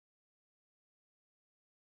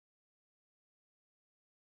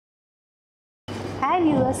Hi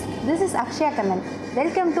viewers, this is Akshaya Kannan.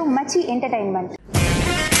 Welcome to Machi Entertainment.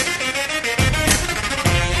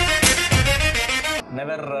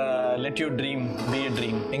 Never let your dream be a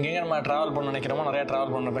dream. எங்கெங்க நம்ம travel பண்ண நினைக்கிறோமோ நிறைய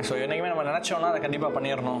travel பண்ணணும். So என்னைக்குமே நம்ம நினச்சோன்னா அதை கண்டிப்பாக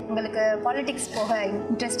பண்ணிடணும். உங்களுக்கு பாலிடிக்ஸ் போக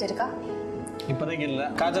இன்ட்ரெஸ்ட் இருக்கா? இப்போதைக்கு இல்லை.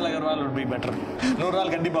 Kajal Agarwal would be better. 100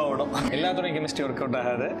 நாள் கண்டிப்பாக ஓடும். எல்லாத்துலையும் கெமிஸ்ட்ரி ஒர்க் அவுட்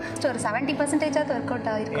ஆகாது. ஒரு 70% ஒர்க்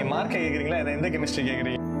அவுட் ஆகிருக்கு. மார்க்கை கேட்குறீங்களா? எந்த கெமிஸ்ட்ரி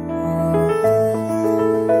கேட்குறீங்க?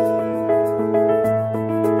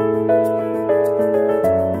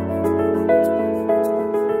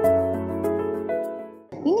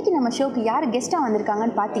 இன்னைக்கு நம்ம ஷோக்கு யார் கெஸ்ட்டாக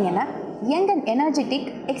வந்திருக்காங்கன்னு பார்த்தீங்கன்னா young and energetic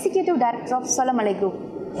executive director of Solamalai group.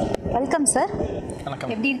 Welcome sir.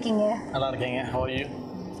 வணக்கம். எப்படி இருக்கீங்க? நல்லா இருக்கீங்க. How are you?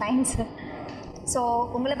 Fine sir. So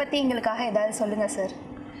உங்களை பற்றி எங்களுக்காக ஏதாவது சொல்லுங்கள் சார்.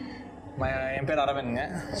 என் பேர் அரவிந்த்ங்க.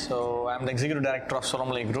 So I am the executive director of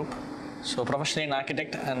Solamalai group. So professionally an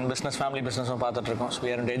architect and business family businessம் பார்த்துட்ருக்கோம். So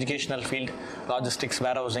we are in the educational field, logistics,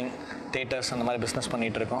 warehousing, theatres அந்த மாதிரி business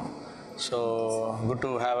பண்ணிகிட்ருக்கோம். So good to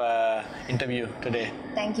have a interview today.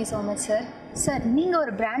 Thank you so much sir. Sir நீங்கள்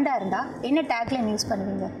ஒரு பிராண்டாக இருந்தால் என்ன tagline use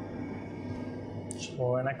பண்ணுவீங்க? So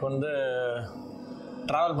எனக்கு வந்து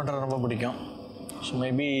ட்ராவல் பண்ணுறது ரொம்ப பிடிக்கும். ஸோ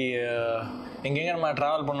மேபி எங்கெங்கே நம்ம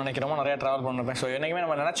ட்ராவல் பண்ண நினைக்கிறோமோ நிறையா ட்ராவல் பண்ணிருப்பேன். ஸோ என்றைக்குமே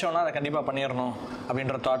நம்ம நினச்சோன்னா அதை கண்டிப்பாக பண்ணிடணும்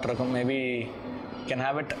அப்படின்ற தாட் இருக்கும். Maybe can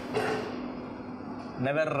have it.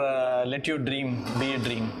 Never let you dream B a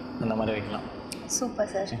dream அந்த மாதிரி வைக்கலாம். Super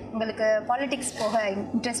sir. உங்களுக்கு பாலிடிக்ஸ் போக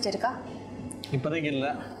இன்ட்ரெஸ்ட் இருக்கா? இப்போதைக்கு இல்லை.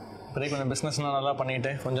 இப்போதைக்கு கொஞ்சம் பிஸ்னஸ்லாம் நல்லா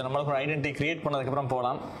பண்ணிவிட்டு கொஞ்சம் நம்மளுக்கு ஒரு ஐடென்டிட்டி க்ரியேட் பண்ணதுக்கப்புறம்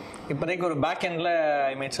போகலாம். இப்போதைக்கு ஒரு பேக் எண்டில்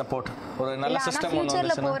ஐ மேட் சப்போர்ட். ஒரு நல்ல சிஸ்டம் ஒன்று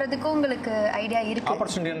வந்துச்சுன்னா போகிறதுக்கு உங்களுக்கு ஐடியா இருக்குது.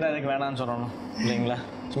 ஆப்பர்ச்சுனிட்டி இருந்தால் அதுக்கு வேணான்னு சொல்லணும் இல்லைங்களா?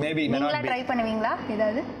 மேபி ட்ரை பண்ணுவீங்களா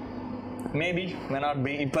ஏதாவது? Maybe may not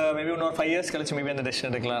be. இப்போ மேபி இன்னொரு 5 years கழிச்சு மேபி அந்த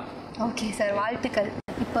டெசிஷன் எடுக்கலாம். ஓகே சார், வாழ்த்துக்கள்.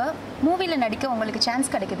 இப்போ மூவியில் நடிக்க உங்களுக்கு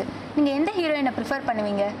சான்ஸ் கிடைக்குது. நீங்கள் எந்த ஹீரோயினை ப்ரிஃபர்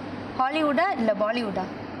பண்ணுவீங்க? ஹாலிவுட்டா இல்லை பாலிவுட்டா?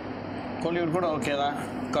 கோலிவுட் கூட ஓகே தான்.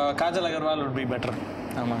 Kajal Agarwal would be better.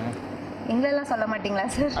 ஆமாங்க. எங்களெல்லாம் சொல்ல மாட்டீங்களா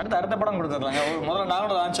சார்? அடுத்த படம் கொடுத்துடலாங்க. முதல்ல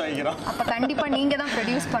நாங்களும் லான்ச் ஆகிக்கிறோம். அப்போ கண்டிப்பாக நீங்கள் தான்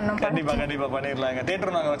ப்ரொடியூஸ் பண்ணணும். கண்டிப்பாக பண்ணிடலாங்க.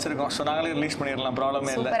 தேட்டர் நாங்கள் வச்சிருக்கோம். ஸோ நாங்களே ரிலீஸ் பண்ணிடலாம்.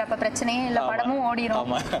 ப்ராப்ளமே இல்லை. அப்போ பிரச்சனையே இல்லை, படமும் ஓடிடும்.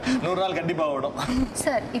 ஆமாம், 100 நாள் கண்டிப்பாக ஓடும்.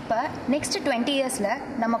 சார், இப்போ நெக்ஸ்ட் 20 yearsல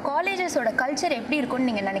நம்ம காலேஜஸோட கல்ச்சர் எப்படி இருக்கும்னு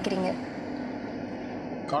நீங்கள் நினைக்கிறீங்க?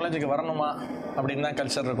 காலேஜுக்கு வரணுமா அப்படின்னு தான்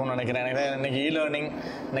கல்ச்சர் இருக்கும்னு நினைக்கிறேன். எனக்கு இன்றைக்கி லேர்னிங்,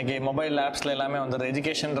 இன்றைக்கி மொபைல் ஆப்ஸில் எல்லாமே வந்துடுது.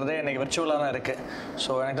 எஜுகேஷன்றதே இன்றைக்கி விர்ச்சுவலாக தான் இருக்குது.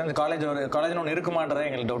 ஸோ எனக்கு வந்து காலேஜ்னு ஒன்று இருக்குமான்றதே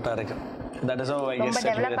எங்களுக்கு டவுட்டாக இருக்குது. That is how I guess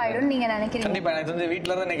develop ஆயிடும் நீங்க நினைக்கிறீங்க? கண்டிப்பாக. எனக்கு வந்து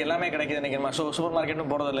வீட்டில் தான் இன்றைக்கி எல்லாமே கிடைக்குது. இன்றைக்கி சூப்பர் மார்க்கெட்டும்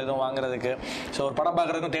போகிறதில்ல எதுவும் வாங்குறதுக்கு. ஸோ ஒரு படம்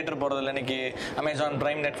பார்க்குறதுக்கும் தேட்டர் போகிறதில்ல. இன்றைக்கி அமேசான்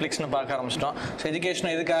பிரைம், நெட்ஃப்ளிக்ஸ்னு பார்க்க ஆரம்பிச்சிட்டோம். ஸோ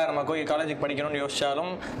எஜுகேஷன் எதுக்காக நம்ம போய் காலேஜுக்கு படிக்கணும்னு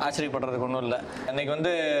யோசிச்சாலும் ஆச்சரியப்படுறதுக்கு ஒன்றும் இல்லை. இன்றைக்கி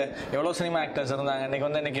வந்து எவ்வளோ சினிமா ஆக்டர்ஸ் இருந்தாங்க.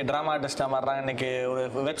 இன்றைக்கி ட்ராமா ஆர்டிஸ்ட்டாக மாறுறாங்க. இன்றைக்கி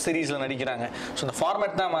ஒரு வெப் சீரிஸில் நடிக்கிறாங்க. ஸோ இந்த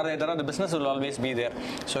ஃபார்மேட் தான் மாறதே தவிர அந்த business will always be there.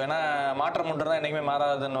 So ஏன்னா மாற்றம் ஒன்று தான் என்றைக்குமே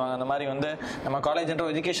மாறாதுன்னு. அந்த மாதிரி வந்து நம்ம காலேஜ்ன்ற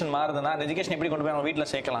எஜுகேஷன் மாறுதுன்னா அந்த எஜுகேஷன் எப்படி கொண்டு போய் நம்ம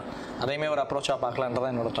வீட்டில் சேர்க்கலாம், அதையுமே ஒரு அப்ரோச்சாக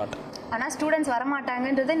பார்க்கலான்றதான் என்னோட தாட். ஆனால் ஸ்டூடெண்ட்ஸ்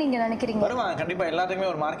வரமாட்டாங்கன்றதை நீங்கள் நினைக்கிறீங்க? வருவாங்க கண்டிப்பாக. எல்லாத்துக்குமே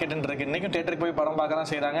ஒரு மார்க்கெட் இருக்குது. இன்றைக்கும் தேட்டருக்கு போய் படம் பார்க்க தான்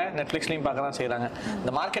செய்கிறாங்க, நெட்ஃப்ளிக்ஸ்லையும் பார்க்க தான் செய்கிறாங்க.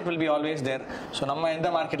 இந்த market will be always there. So நம்ம எந்த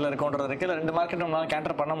மார்க்கெட்டில் இருக்கோன்றது இருக்குது. இல்லை 2 மார்க்கெட் நம்மளால்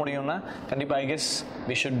கேண்டர் பண்ண முடியும்னா கண்டிப்பாக I guess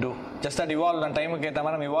we should do. just that evolve. அந்த டைமுக்கு ஏற்ற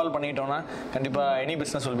மாதிரி நம்ம இவால்வ் பண்ணிட்டோம்னா கண்டிப்பாக any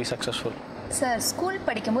business will be successful. Sir, school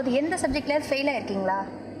படிக்கும்போது எந்த சப்ஜெக்ட்லேயாவது ஃபெயில் ஆயிருக்கீங்களா?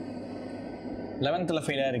 11th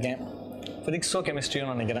fail ஆயிருக்கேன். ஃபிசிக்ஸோ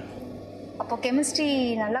கெமிஸ்ட்ரியும் நினைக்கிறேன். அப்போ கெமிஸ்ட்ரி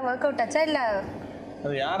நல்லா ஒர்க் அவுட் ஆச்சா இல்லை?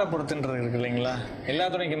 அது யாரை பொறுத்துன்றது இருக்குது இல்லைங்களா?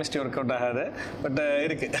 எல்லாத்துலையும் கெமிஸ்ட்ரி ஒர்க் அவுட் ஆகாது, பட்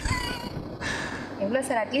இருக்குது. எவ்வளோ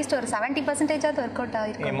சார்? அட்லீஸ்ட் ஒரு 70% ஒர்க் அவுட்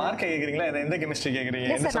ஆகிருக்கு. மார்க் கேட்குறீங்களா? எந்த கெமிஸ்ட்ரி கேட்குறீங்க?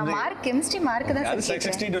 கெமிஸ்ட்ரி மார்க் தான் சார்.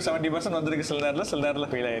 60 to 70% வந்திருக்கு. சில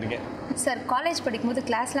நேரத்தில் ஃபெயில் ஆயிருக்கேன். சார், காலேஜ் படிக்கும்போது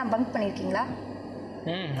கிளாஸ்லாம் பங்க் பண்ணியிருக்கீங்களா?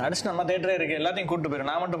 அடிச்சு நம்ம தேட்டரே இருக்குது. எல்லாத்தையும் கூப்பிட்டு போயிடும்.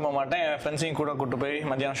 நான் மட்டும் போக மாட்டேன், என் ஃப்ரெண்ட்ஸையும் கூட கூப்பிட்டு போய்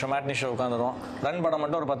மத்தியானம் ஷோ, மேட்னி ஷோ உட்காந்துருவோம். ரன் படம்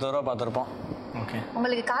மட்டும் ஒரு 10 தடவை பார்த்துருப்போம். ஓகே.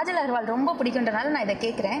 உங்களுக்கு காஜல் அகர்வால் ரொம்ப பிடிக்குன்றனால நான் இதை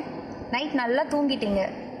கேட்குறேன். நைட் நல்லா தூங்கிட்டீங்க.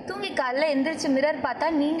 தூங்கி காலைல எந்திரிச்சு மிரர் பார்த்தா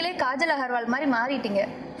நீங்களே காஜல் அகர்வால் மாதிரி மாறிட்டீங்க.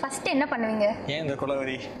 ஃபர்ஸ்ட் என்ன பண்ணுவீங்க? ஏன் இந்த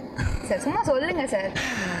குலவரி சார்? சும்மா சொல்லுங்க சார்.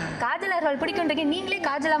 காஜல் அகர்வால் பிடிக்கும்ன்றீங்க, நீங்களே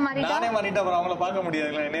காஜலா மாறிட்டா? நானே மாறிட்டா அப்புறம் அவங்கள பார்க்க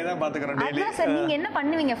முடியாதுல்ல. என்னைய தான் பார்த்துக்கிறேன் டெய்லி. அதான் சார், நீங்க என்ன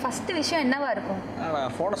பண்ணுவீங்க? ஃபர்ஸ்ட் விஷயம் என்னவா இருக்கும்?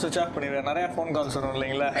 நான் ஃபோனை சுவிட்ச் ஆஃப் பண்ணிடுவேன். நிறைய ஃபோன் கால்ஸ் வரும்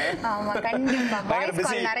இல்லைங்களா? ஆமா கண்டிப்பா.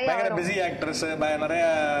 பயங்கர பிஸி ஆக்டர்ஸ், நிறைய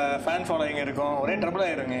ஃபேன் ஃபாலோயிங் இருக்கும். ஒரே ட்ரபிள்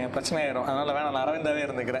ஆயிருங்க, பிரச்சனை ஆயிரும். அதனால வேணாம், நான் அரவிந்தாவே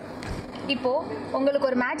இருந்துக்கிறேன். இப்போ உங்களுக்கு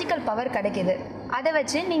ஒரு மேஜிக்கல் பவர் கிடைக்குது. அதை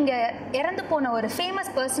வச்சு நீங்க இறந்து போன ஒரு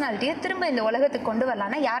ஃபேமஸ் பர்சனாலிட்டியை திரும்ப இந்த உலகத்துக்கு கொண்டு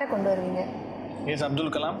வரலாம்னா யாரை கொண்டு வருவீங்க? எஸ்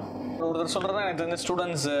அப்துல் கலாம். ஒருத்தர் சொல்கிறதா எனக்கு தெரிஞ்ச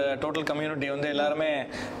ஸ்டூடெண்ட்ஸ் டோட்டல் கம்யூனிட்டி வந்து எல்லாருமே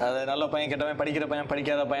அது நல்ல பையன் கெட்ட பையன் படிக்கிற பையன்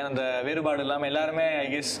படிக்காத பையன் அந்த வேறுபாடு இல்லாமல் எல்லாருமே I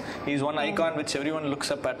guess is one icon which every one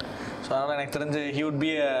looks up at. So அதனால் எனக்கு தெரிஞ்சு he would be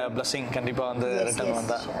a blessing கண்டிப்பாக வந்து ரிட்டர்ன்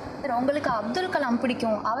வந்தால். உங்களுக்கு அப்துல் கலாம்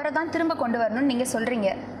பிடிக்கும், அவரை தான் திரும்ப கொண்டு வரணும்னு நீங்கள் சொல்கிறீங்க.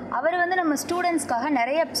 அவர் வந்து நம்ம ஸ்டூடெண்ட்ஸ்க்காக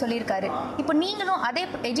நிறைய சொல்லியிருக்காரு. இப்போ நீங்களும் அதே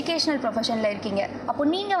எஜுகேஷனல் ப்ரொஃபஷனில் இருக்கீங்க. அப்போ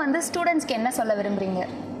நீங்கள் வந்து ஸ்டூடெண்ட்ஸ்க்கு என்ன சொல்ல விரும்புகிறீங்க?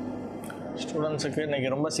 ஸ்டூடெண்ட்ஸுக்கு இன்றைக்கி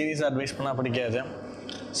ரொம்ப சீரியஸாக அட்வைஸ் பண்ணால் பிடிக்காது.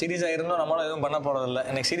 சீரியஸாக இருந்தும் நம்மளும் எதுவும் பண்ண போகிறதில்ல.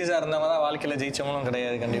 இன்றைக்கி சீரியஸாக இருந்தவங்க தான் வாழ்க்கையில் ஜெயிச்சவங்களும்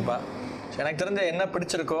கிடையாது கண்டிப்பாக. ஸோ எனக்கு தெரிஞ்ச என்ன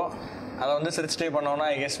பிடிச்சிருக்கோ அதை வந்து சிரிச்சிட்டே பண்ணோன்னா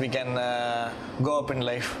I guess we can go up in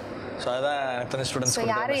life. So அதுதான் எனக்கு தெரிஞ்ச ஸ்டூடெண்ட்ஸ். ஸோ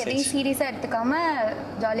யாரும் எதையும் சீரியஸாக எடுத்துக்காம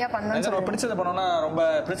ஜாலியாக பண்ணணும். நம்ம பிடிச்சதை பண்ணோன்னா ரொம்ப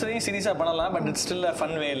பிடிச்சதையும் சீரியஸாக பண்ணலாம். But it's still a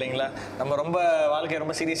fun வே இல்லைங்களா? நம்ம ரொம்ப வாழ்க்கை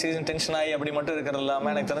ரொம்ப சீரியஸ் டென்ஷன் ஆகி அப்படி மட்டும் இருக்கிறது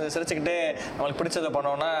இல்லாமல் எனக்கு தெரிஞ்சு சிரிச்சுக்கிட்டே நம்மளுக்கு பிடிச்சதை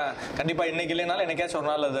பண்ணோன்னா கண்டிப்பாக இன்றைக்கி இல்லைனாலும் என்னைக்காச்சும்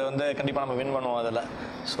ஒரு நாள் அது வந்து கண்டிப்பாக நம்ம வின் பண்ணுவோம் அதில்.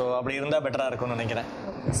 ஸோ அப்படி இருந்தால் பெட்டராக இருக்கும்னு நினைக்கிறேன்.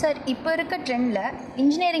 சார், இப்போ இருக்க ட்ரெண்டில்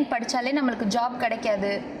இன்ஜினியரிங் படித்தாலே நம்மளுக்கு ஜாப்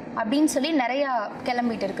கிடைக்காது அப்படின்னு சொல்லி நிறையா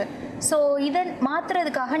கிளம்பிட்டு இருக்கு. ஸோ இதை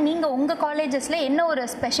மாற்றுறதுக்காக நீங்கள் உங்கள் காலேஜஸில் என்ன ஒரு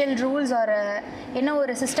ஸ்பெஷல் ரூல்ஸ் ஒரு என்ன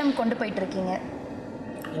ஒரு சிஸ்டம் கொண்டு போயிட்டுருக்கீங்க?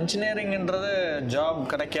 இன்ஜினியரிங்ன்றது ஜாப்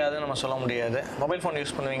கிடைக்காதுன்னு நம்ம சொல்ல முடியாது. மொபைல் ஃபோன்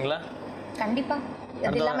யூஸ் பண்ணுவீங்களா? கண்டிப்பாக.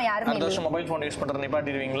 அது இல்லாமல் யாருமே அடுத்த வருஷம் மொபைல் ஃபோன் யூஸ் பண்ணுறது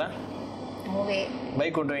நிப்பாட்டிடுவீங்களா?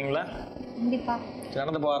 பைக் ஓட்டுவீங்களா? கண்டிப்பாக.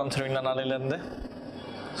 நடந்து போக ஆரம்பிச்சிருவீங்களா நாளையிலேருந்து?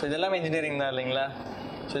 ஸோ இதெல்லாமே இன்ஜினியரிங் தான் இல்லைங்களா?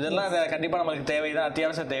 ஸோ இதெல்லாம் கண்டிப்பாக நம்மளுக்கு தேவை தான்,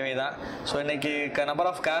 அத்தியாவசிய தேவை தான். ஸோ இன்றைக்கி நம்பர்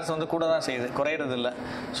ஆஃப் கார்ஸ் வந்து கூட தான் செய்யுது, குறையிறது இல்லை.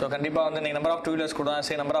 ஸோ கண்டிப்பாக வந்து இன்றைக்கி நம்பர் ஆஃப் டூ வீலர்ஸ் கூட தான்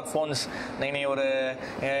செய்யுது. நம்பர் ஆஃப் ஃபோன்ஸ் நீங்கள் ஒரு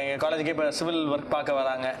எங்கள் காலேஜுக்கு இப்போ சிவில் ஒர்க் பார்க்க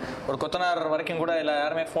வராங்க, ஒரு கொத்தனார் வரைக்கும் கூட இல்லை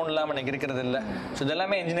யாருமே ஃபோன் இல்லாமல் இன்றைக்கி இருக்கிறது இல்லை. ஸோ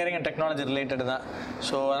இதெல்லாமே இன்ஜினியரிங் அண்ட் டெக்னாலஜி ரிலேட்டட் தான்.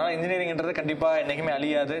 ஸோ அதனால் இன்ஜினியரிங்கிறது கண்டிப்பாக என்றைக்குமே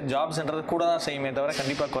அழியாது. ஜாப்ஸ்ன்றது கூட தான் செய்யுமே தவிர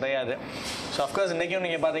கண்டிப்பாக குறையாது. ஸோ அஃப்கோர்ஸ் இன்றைக்கும்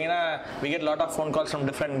நீங்கள் பார்த்தீங்கன்னா we get lot of phone calls from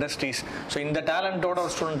different industries. So இந்த டேலண்ட்டோட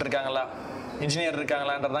ஒரு ஸ்டூடெண்ட் இருக்காங்களா, இன்ஜினியர்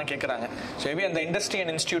இருக்காங்களான்றதான் கேட்குறாங்க. ஸோ மேபி அந்த இண்டஸ்ட்ரி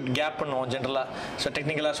அண்ட் இன்ஸ்டியூட் கேப் பண்ணுவோம் ஜென்ரலாக. ஸோ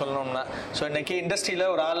டெக்னிக்கலாக சொல்லணும்னா ஸோ இன்றைக்கி இண்டஸ்ட்ரியில்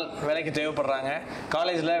ஒரு ஆள் வேலைக்கு தேவைப்படுறாங்க,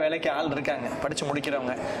 காலேஜில் வேலைக்கு ஆள் இருக்காங்க படித்து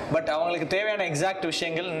முடிக்கிறவங்க. பட் அவங்களுக்கு தேவையான எக்ஸாக்ட்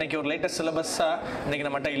விஷயங்கள் இன்றைக்கி ஒரு லேட்டஸ்ட் சிலபஸாக இன்றைக்கி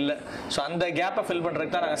நம்மகிட்ட இல்லை. ஸோ அந்த கேப்பை ஃபில்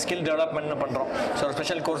பண்ணுறதுக்கு தான் நாங்கள் ஸ்கில் டெவலப்மெண்ட்னு பண்ணுறோம். ஸோ ஒரு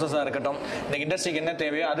ஸ்பெஷல் கோர்சஸாக இருக்கட்டும், இன்றைக்கி இண்டஸ்ட்ரிக்கு என்ன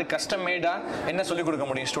தேவையோ அது கஸ்டம் மேடாக என்ன சொல்லிக் கொடுக்க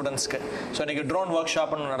முடியும் ஸ்டூடெண்ட்ஸ்க்கு. ஸோ இன்றைக்கி ட்ரோன் ஒர்க்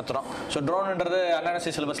ஷாப்னு நடத்துகிறோம். ஸோ ட்ரோன்ன்றது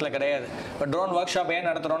அன்என்எஸ்சி சிலபஸில் கிடையாது. பட் ட்ரோன் ஒர்க் ஷாப் ஏன்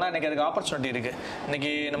நடத்துகிறோன்னா இன்றைக்கி அதுக்கு ஆப்பர்ச்சுனிட்டி இருக்குது. இன்றைக்கி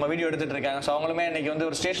நம்ம வீடியோ எடுத்துகிட்டு இருக்காங்க. ஸோ அவங்களுமே இன்றைக்கி வந்து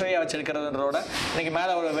ஒரு ஸ்டேஷனரியாக வச்சு எடுக்கிறதுன்றோட இன்றைக்கி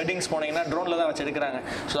மேலே ஒரு வெட்டிங்ஸ் போனீங்கன்னா ட்ரோனில் தான் வச்சு எடுக்கிறாங்க.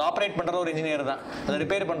 ஸோ ஆப்ரேட் பண்ணுறது ஒரு இன்ஜினியர் தான், அதை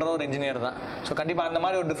ரிப்பேர் பண்ணுறது ஒரு இன்ஜினியர் தான். ஸோ கண்டிப்பாக அந்த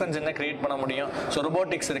மாதிரி ஒரு டிஃப்ரென்ஸ் என்ன கிரியேட் பண்ண முடியும். ஸோ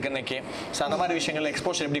ரொபோட்டிக்ஸ் இருக்குது இன்றைக்கி. ஸோ அந்த மாதிரி விஷயங்கள்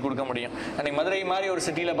எக்ஸ்போஷர் எப்படி கொடுக்க முடியும். அன்றைக்கி மதுரை மாதிரி ஒரு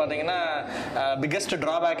சிட்டியில் பார்த்தீங்கன்னா பிக்கஸ்ட்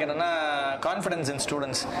ட்ராபேக் என்னென்னா கான்ஃபிடன்ஸ் இன்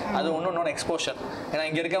ஸ்டூடெண்ட்ஸ். அது ஒன்று எக்ஸ்போஷர். ஏன்னா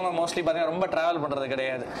இங்கே இருக்கவங்க மோஸ்ட்லி பார்த்தீங்கன்னா ரொம்ப ட்ராவல் பண்ணுறது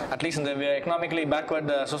கிடையாது. அட்லீஸ்ட் இந்த எக்கனாமிக்கலி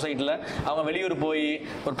பேக்வர்ட் சொசைட்டியில் அவங்க வெளியூர் போய்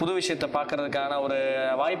ஒரு புது விஷயத்தை பார்க்கறதுக்கான ஒரு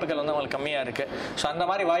வாய்ப்புகள் வந்து அவங்களுக்கு கம்மியாக இருக்குது. ஸோ அந்த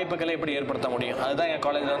மாதிரி வாய்ப்புகளை எப்படி ஏற்படுத்த முடியும், அதுதான் எங்கள்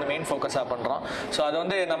காலேஜில் வந்து மெயின் ஃபோக்கஸாக பண்ணுறோம். ஸோ அது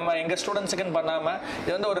வந்து நம்ம எங்கள் ஸ்டூடெண்ட்ஸுக்குன்னு பண்ணாமல்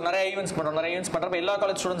இது வந்து ஒரு நிறைய ஈவெண்ட்ஸ் பண்ணுறோம். நிறைய ஈவெண்ட்ஸ் பண்ணுறப்ப எல்லா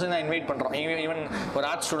காலேஜ் ஸ்டூடெண்ட்ஸையும் நான் இன்வைட் பண்ணுறோம். ஈவன் ஒரு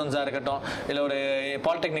ஆர்ட்ஸ் ஸ்டூடெண்ட்ஸாக இருக்கட்டும், இல்லை ஒரு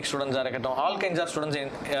பாலிடெக்னிக் ஸ்டூடெண்ட்ஸாக இருக்கட்டும், ஆல் கைண்ட்ஸ் ஆஃப் ஸ்டூடெண்ட்ஸ்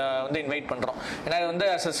வந்து இன்வைட் பண்ணுறோம். ஏன்னா இது வந்து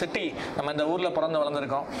அஸ் அ சிட்டி நம்ம இந்த ஊரில் பிறந்து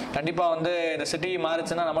வளர்ந்துருக்கோம். கண்டிப்பாக வந்து இந்த சிட்டி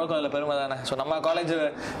மாறிச்சுன்னா நம்மளுக்கும் அதில் பெருமை தானே. ஸோ நம்ம காலேஜ்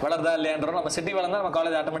வளர்தா இல்லையான்றோம், நம்ம சிட்டி வளர்ந்தால் நம்ம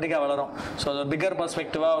காலேஜ் ஆட்டோமேட்டிக்காக வளரும். ஸோ அது பிகர்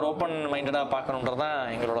பர்ஸ்பெக்டிவாக ஒரு ஓப்பன் மைண்டடாக பார்க்கணுன்றது தான்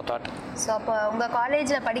எங்களோட தாட். ஸோ அப்போ உங்கள்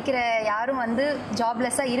காலேஜில் படிக்கிற யாரும் வந்து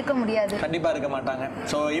ஜாப்லெஸ்ஸாக இருக்க முடியாது? கண்டிப்பாக இருக்க மாட்டாங்க.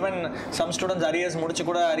 So even some students arrears முடிச்சு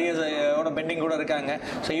கூட அரியர்ஸோட பெண்டிங் கூட இருக்காங்க.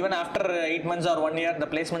 So even after 8 months or 1 year இந்த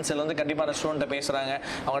பிளேஸ்மெண்ட்ஸில் வந்து கண்டிப்பாக அந்த ஸ்டூடெண்ட்டை பேசுகிறாங்க.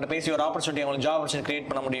 அவங்கள்ட்ட பேசி ஒரு ஆப்பர்ச்சுனிட்டி, அவங்களுக்கு ஜாப் ஆப்பர்ச்சுனிட்டி கிரியேட்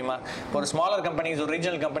பண்ண முடியுமா. ஒரு ஸ்மாலர் கம்பெனிஸ், ஒரு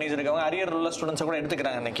ரீஜனல் கம்பெனிஸ் இருக்கவங்க அரியர் உள்ள ஸ்டூடெண்ட்ஸை கூட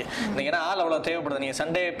எடுத்துக்கிறாங்க இன்றைக்கி. ஏன்னா ஆள் அவ்வளோ தேவைப்படுது. நீங்கள்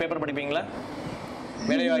சண்டே பேப்பர் படிப்பீங்களா?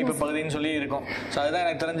 வேலைவாய்ப்பு பகுதின்னு சொல்லி இருக்கும். ஸோ அதுதான்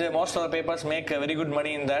எனக்கு தெரிஞ்சு most of the papers make very good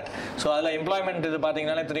money in that. So அதில் எம்ப்ளாய்மெண்ட் இது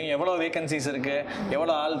பார்த்தீங்கன்னாலே தெரியும் எவ்வளோ வேகன்சிஸ் இருக்குது,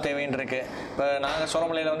 எவ்வளோ ஆள் தேவைன்னு இருக்குது. இப்போ நாங்கள்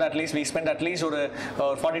சோழமலையில் வந்து அட்லீஸ்ட் வி ஸ்பெண்ட் அட்லீஸ்ட் ஒரு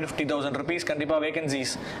 40,000-50,000 rupees கண்டிப்பாக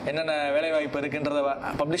வேகன்சிஸ் என்னென்ன வேலைவாய்ப்பு இருக்குன்றதை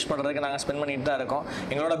பப்ளிஷ் பண்ணுறதுக்கு நாங்கள் ஸ்பெண்ட் பண்ணிட்டு தான் இருக்கோம்.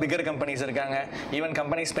 எங்களோட பிகர் கம்பெனிஸ் இருக்காங்க. Even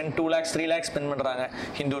company spend 2 lakhs 3 lakhs spend பண்ணுறாங்க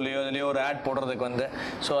ஹிந்துலையோ இதுலையோ ஒரு ஆட் போடுறதுக்கு வந்து.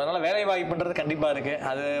 ஸோ அதனால் வேலைவாய்ப்புன்றது கண்டிப்பாக இருக்குது.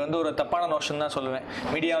 அது வந்து ஒரு தப்பான நோஷன் தான் சொல்லுவேன்.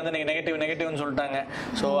 மீடியா வந்து நீங்கள் நெகட்டிவ்னு சொல்லிட்டாங்க.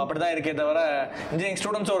 ஸோ அப்படி தான் இருக்கே தவிர இன்ஜினியரிங்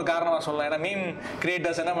ஸ்டூடெண்ட்ஸும் ஒரு காரணமாக சொல்லலாம். ஏன்னா மீம்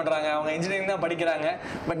கிரியேட்டர்ஸ் என்ன பண்ணுறாங்க, அவங்க இன்ஜினியரிங் தான் படிக்கிறாங்க,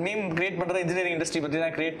 பட் மீம் கிரியேட் பண்ணுறது இன்ஜினியரிங் இண்டஸ்ட்ரி பற்றி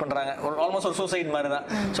தான் கிரியேட் பண்ணுறாங்க. ஒரு ஆல்மோஸ்ட் ஒரு சூசைட் மாதிரி தான்.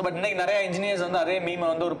 ஸோ பட் இன்னைக்கு நிறைய இன்ஜினியர்ஸ் வந்து அதே மீமை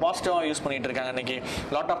வந்து ஒரு பாசிட்டிவாக யூஸ் பண்ணிட்டு இருக்காங்க. இன்னைக்கு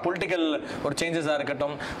லாட் ஆஃப் பொலிட்டிக்கல் ஒரு சேஞ்சஸாக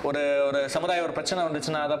இருக்கட்டும், ஒரு சமுதாய ஒரு பிரச்சனை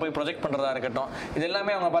வந்துச்சுன்னா அதை போய் ப்ரொஜெக்ட் பண்ணுறதா இருக்கட்டும், இது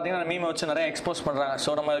எல்லாமே அவங்க பார்த்தீங்கன்னா மீமை வச்சு நிறைய எக்ஸ்போஸ் பண்ணுறாங்க.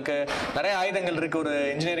 ஸோ நம்மளுக்கு நிறைய ஆயுதங்கள் இருக்குது ஒரு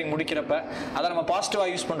இன்ஜினியரிங் முடிக்கிறப்ப. அதை நம்ம பாசிட்டிவாக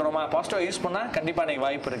யூஸ் பண்ணுறோமா, பாசிட்டிவாக யூஸ் பண்ணால் கண்டிப்பாக இன்னைக்கு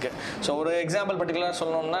வாய்ப்பு இருக்குது. ஸோ ஒரு எக்ஸாம்பிள் பர்டிகுலர் பர்டிகுலராக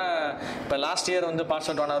சொல்லணும்னா இப்போ லாஸ்ட் இயர் வந்து பாஸ்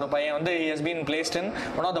அவுட் ஆன ஒரு பையன் வந்து has been placed in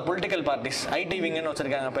one of the political parties. ID விங்னு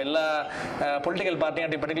வச்சிருக்காங்க. இப்போ எல்லா பொலிட்டிக்கல்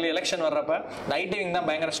பார்ட்டியும் பர்டிகுலர் எலெக்ஷன் வர்றப்ப இந்த ஐடி விங் தான்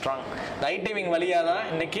பயங்கர ஸ்ட்ராங். இந்த ஐடி விங் வழியாக தான்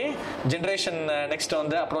இன்னைக்கு ஜென்ரேஷன் நெக்ஸ்ட்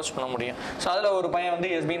வந்து அப்ரோச் பண்ண முடியும். ஸோ அதில் ஒரு பையன் வந்து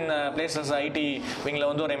ஹஸ் பீன் பிளேஸஸ் ஐடி விங்கில்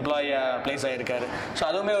வந்து ஒரு எம்ப்ளாயாக பிளேஸ் ஆகிருக்காரு. ஸோ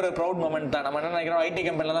அதுவுமே ஒரு ப்ரௌட் மூமெண்ட் தான். நம்ம என்ன நினைக்கிறோம், ஐடி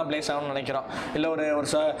கம்பெனியில் தான் பிளேஸ் ஆகணும்னு நினைக்கிறோம், இல்லை ஒரு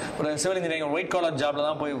சிவில் இன்ஜினியரிங் ஒயிட் காலர் ஜாப்ல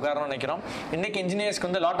தான் போய் உட்காரணும்னு நினைக்கிறோம். இன்னைக்கு இன்ஜினியர்ஸ்க்கு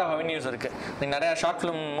வந்து லாட் ஆஃப் அவென்யூஸ் இருக்கு. நீங்கள் நிறைய ஷார்ட்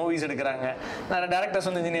ஃபிலிம் மூவிஸ் எடுக்கிறாங்க, நிறைய டேரக்டர்ஸ்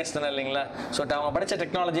வந்து இன்ஜினியர்ஸ் தானே இல்லைங்களா? ஸோ அவங்க படித்த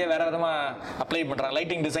டெக்னாலஜியை வேற விதமாக அப்ளை பண்ணுறாங்க.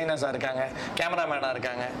 லைட்டிங் டிசைனர்ஸாக இருக்காங்க, கேமராமேனாக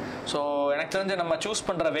இருக்காங்க. ஸோ எனக்கு தெரிஞ்சு நம்ம சூஸ்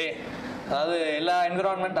பண்ணுற வே, அதாவது எல்லா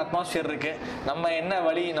என்விரான்மெண்ட் அட்மாஸ்பியர் இருக்கு, நம்ம என்ன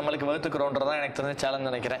வழி நம்மளுக்கு வகுத்துக்கிறோன்றதான் எனக்கு தெரிஞ்ச சேலஞ்ச்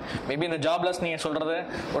நினைக்கிறேன். மேபி இந்த ஜாப்லெஸ் நீங்கள் சொல்றது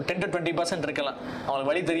ஒரு 10 to 20% இருக்கலாம்,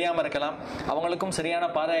 அவங்களுக்கு வழி தெரியாமல் இருக்கலாம். அவங்களுக்கும் சரியான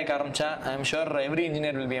பாதையை ஆரம்பிச்சா I am sure every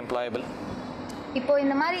engineer will be employable. இப்போ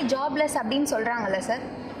இந்த மாதிரி ஜாப்லெஸ் அப்படின்னு சொல்றாங்கல்ல சார்,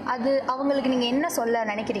 அது அவங்களுக்கு நீங்க என்ன சொல்ல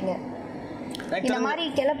நினைக்கிறீங்க? இந்த மாதிரி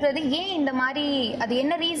கிளப்புறது ஏன், இந்த மாதிரி அது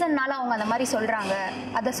என்ன ரீசன்னால அவங்க அந்த மாதிரி சொல்றாங்க?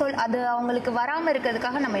 அது அவங்களுக்கு வராம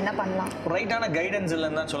இருக்கிறதுக்காக நம்ம என்ன பண்ணலாம்? ரைட்டான கைடன்ஸ்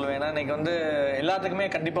இல்லைன்னு தான் சொல்லுவேன். ஏன்னா இன்னைக்கு வந்து எல்லாத்துக்குமே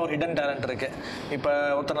கண்டிப்பாக ஒரு ஹிடன் டேலண்ட் இருக்கு. இப்போ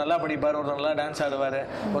ஒருத்தர் நல்லா படிப்பார், ஒருத்தர் நல்லா டான்ஸ் ஆடுவார்,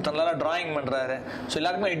 ஒருத்தர் நல்லா டிராயிங் பண்ணுறாரு. ஸோ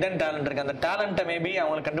எல்லாருக்குமே ஹிடன் டேலண்ட் இருக்கு. அந்த டேலண்ட்டை மேபி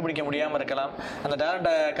அவங்களுக்கு கண்டுபிடிக்க முடியாமல் இருக்கலாம். அந்த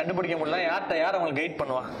டேலண்ட்டை கண்டுபிடிக்க முடியல, யார் அவங்களுக்கு கைட்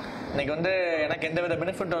பண்ணுவா? இன்னைக்கு வந்து எனக்கு எந்த வித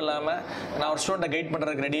பெனிஃபிட்டும் இல்லாமல் நான் ஒரு ஸ்டூடெண்ட்டை கைட்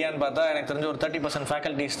பண்ணுறதுக்கு ரெடியான்னு பார்த்தா எனக்கு தெரிஞ்ச ஒரு 30%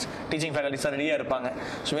 ஃபேக்கல்ட்டிஸ், டீச்சிங் ஃபேக்கல்ட்டிஸ் தான் ரெடியாக இருப்பாங்க.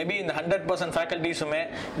 ஸோ மேபி இந்த 100% ஃபேக்கல்ட்டிஸுமே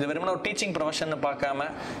இது வெறுமனே ஒரு டீச்சிங் ப்ரொஃபஷன் பார்க்காம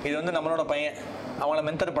இது வந்து நம்மளோட பையன், அவங்கள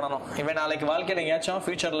மென்டர் பண்ணணும். இவன் நாளைக்கு வாழ்க்கையில் எங்கேயாச்சும்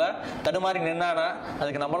ஃபியூச்சரில் தடுமாறி நின்னானா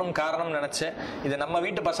அதுக்கு நம்மளும் காரணம்னு நினச்சி இது நம்ம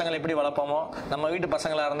வீட்டு பசங்களை எப்படி வளர்ப்போமோ, நம்ம வீட்டு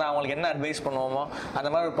பசங்களாக இருந்தால் அவங்களுக்கு என்ன அட்வைஸ் பண்ணுவோமோ அந்த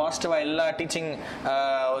மாதிரி ஒரு பாசிட்டிவாக எல்லா டீச்சிங்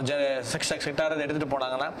செக்டாரை எடுத்துகிட்டு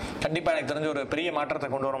போனாங்கன்னா கண்டிப்பாக எனக்கு தெரிஞ்ச ஒரு பெரிய மாற்றத்தை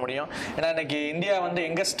கொண்டு வர முடியும். ஏன்னா இன்னைக்கு இந்தியா வந்து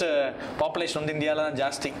யங்கஸ்ட் பாப்புலேஷன் வந்து இந்தியாவில் தான்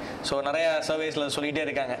ஜாஸ்தி. ஸோ நிறைய சர்வேஸில் சொல்லிகிட்டே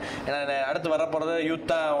இருக்காங்க. ஏன்னா அடுத்து வரப்போகிறது யூத்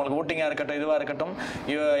தான், அவங்களுக்கு ஓட்டிங்காக இருக்கட்டும் இதுவாக இருக்கட்டும்,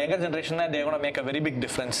 யங்கர் ஜென்ரேஷன் தான் தேவனை make a very big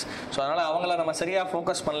difference. So அதனால் அவங்கள நம்ம சரியாக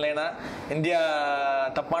ஃபோக்கஸ் பண்ணலைன்னா இந்தியா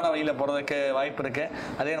தப்பான வழியில் போகிறதுக்கு வாய்ப்பு இருக்குது.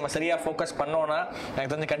 அதே நம்ம சரியாக ஃபோக்கஸ் பண்ணோன்னா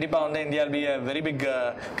எனக்கு தெரிஞ்சு கண்டிப்பாக வந்து India be a very big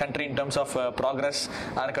country in terms of progress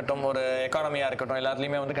இருக்கட்டும், ஒரு எக்கானமியாக இருக்கட்டும்,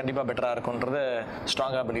 எல்லாத்துலேயுமே வந்து கண்டிப்பாக பெட்டராக இருக்கும்ன்றது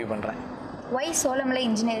ஸ்ட்ராங்காக பிலீவ் பண்ணுறேன். Why Solamalai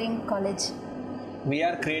Engineering College? We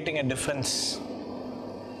are creating a difference.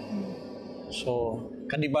 So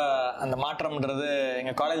கண்டிப்பாக அந்த மாற்றம்ன்றது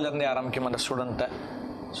எங்கள் காலேஜ்லேருந்தே ஆரம்பிக்கும் அந்த ஸ்டூடெண்ட்டை.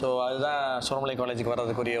 ஸோ அதுதான் சோலமலை காலேஜுக்கு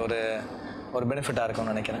வர்றதுக்குரிய ஒரு பெனிஃபிட்டாக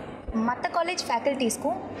இருக்கும்னு நினைக்கிறேன். மற்ற காலேஜ்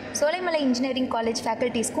ஃபேக்கல்ட்டிஸ்க்கும் சோலைமலை இன்ஜினியரிங் காலேஜ்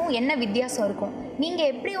ஃபேக்கல்ட்டிஸ்க்கும் என்ன வித்தியாசம் இருக்கும்?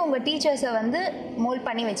 நீங்கள் எப்படி உங்கள் டீச்சர்ஸை வந்து மோல்ட்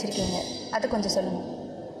பண்ணி வச்சுருக்கீங்க, அது கொஞ்சம் சொல்லுங்கள்.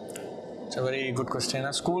 It's a very good question.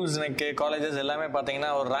 Schools இன்னைக்கு காலேஜஸ் எல்லாமே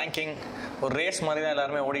பார்த்தீங்கன்னா ஒரு ரேங்கிங், ஒரு ரேஸ் மாதிரி தான்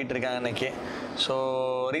எல்லாருமே ஓடிட்டு இருக்காங்க இன்னைக்கு. ஸோ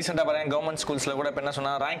ரீசெண்டாக பார்த்தீங்கன்னா கவர்மெண்ட் ஸ்கூல்ஸில் கூட இப்போ என்ன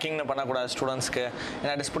சொன்னால் ரேங்கிங்னு பண்ணக்கூடாது ஸ்டூடெண்ட்ஸ்க்கு.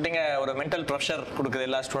 ஏன்னா இட் இஸ் புட்டிங் ஒரு மென்டல் ப்ரெஷர் கொடுக்குது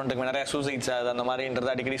எல்லா ஸ்டூடெண்ட்டுக்குமே. நிறைய சூசைட்ஸ் அது அந்த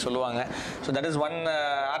மாதிரின்றது அடிக்கடி சொல்லுவாங்க. So that is one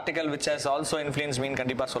article which has also influence மீன்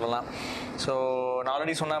கண்டிப்பாக சொல்லலாம். ஸோ நான்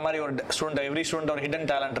ஆல்ரெடி சொன்ன மாதிரி ஒரு எவ்ரி ஸ்டூடெண்ட் ஒரு ஹிடன்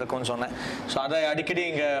டேலண்ட் இருக்கும்னு சொன்னேன். ஸோ அதை அடிக்கடி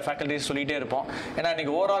இங்கே ஃபேக்கல்ட்டிஸ் சொல்லிகிட்டே இருப்போம். ஏன்னா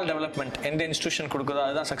இன்றைக்கி ஓவரால் டெவலப்மெண்ட் எந்த இன்ஸ்டியூஷன் கொடுக்குதோ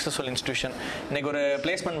அதுதான் சக்ஸஸ்ஃபுல் இன்ஸ்டியூஷன். இன்றைக்கி ஒரு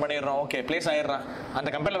பிளேஸ்மெண்ட் பண்ணிடுறோம், ஓகே பிளேஸ் ஆயிடுறான், அந்த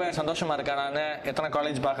கம்பெனியில் வேறு சந்தோஷமாக இருக்கா, நான் எத்தனை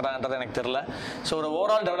காலேஜ் பார்க்குறான்றது எனக்கு தெரியல. ஸோ ஒரு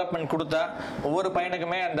ஓவரால் டெவலப்மெண்ட் கொடுத்தா ஒவ்வொரு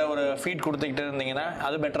பையனுக்குமே அந்த ஒரு ஃபீட் கொடுத்துக்கிட்டு இருந்தீங்கன்னா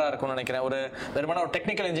அது பெட்டராக இருக்கும்னு நினைக்கிறேன். ஒரு வெறுமனா ஒரு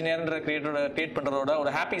டெக்னிக்கல் இன்ஜினியர்ன்ற கிரியேட் பண்ணுறதோட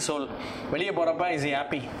ஒரு ஹாப்பி சோல் வெளியே போகிறப்ப இஸ்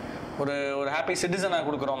ஹாப்பி, ஒரு ஹாப்பி சிட்டிசனாக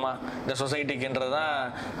கொடுக்குறோமா இந்த சொசைட்டிக்குன்றது தான்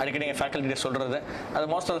அடிக்கடி எங்கள் ஃபேக்கல்ட்டி சொல்கிறது. அது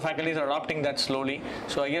most of the faculties R adapting that slowly.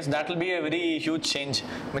 So I guess that will be a very huge change.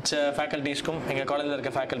 மிச்ச ஃபேக்கல்ட்டிஸ்க்கும் எங்கள் காலேஜில்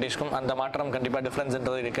இருக்க ஃபேக்கல்ட்டிஸ்க்கும் அந்த மாற்றம் கண்டிப்பாக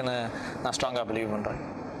டிஃப்ரென்ஸ்ன்றது இருக்குன்னு நான் ஸ்ட்ராங்காக பிலீவ் பண்ணுறேன்.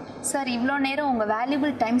 சார், இவ்வளோ நேரம் உங்கள்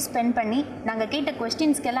வேல்யூபிள் டைம் ஸ்பெண்ட் பண்ணி நாங்கள் கேட்ட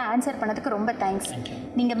கொஸ்டின்ஸ்க்கெல்லாம் ஆன்சர் பண்ணதுக்கு ரொம்ப தேங்க்ஸ்.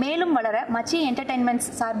 நீங்கள் மேலும் வளர மச்சி என்டர்டைன்மெண்ட்ஸ்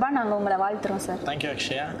சார்பாக நாங்கள் உங்களை வாழ்த்துறோம் sir. Thank you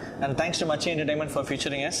Akshaya, and thanks to மச்சி entertainment for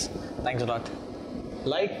featuring as. Thanks a lot.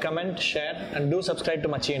 Like, comment, share and do subscribe to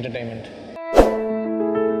Machi Entertainment.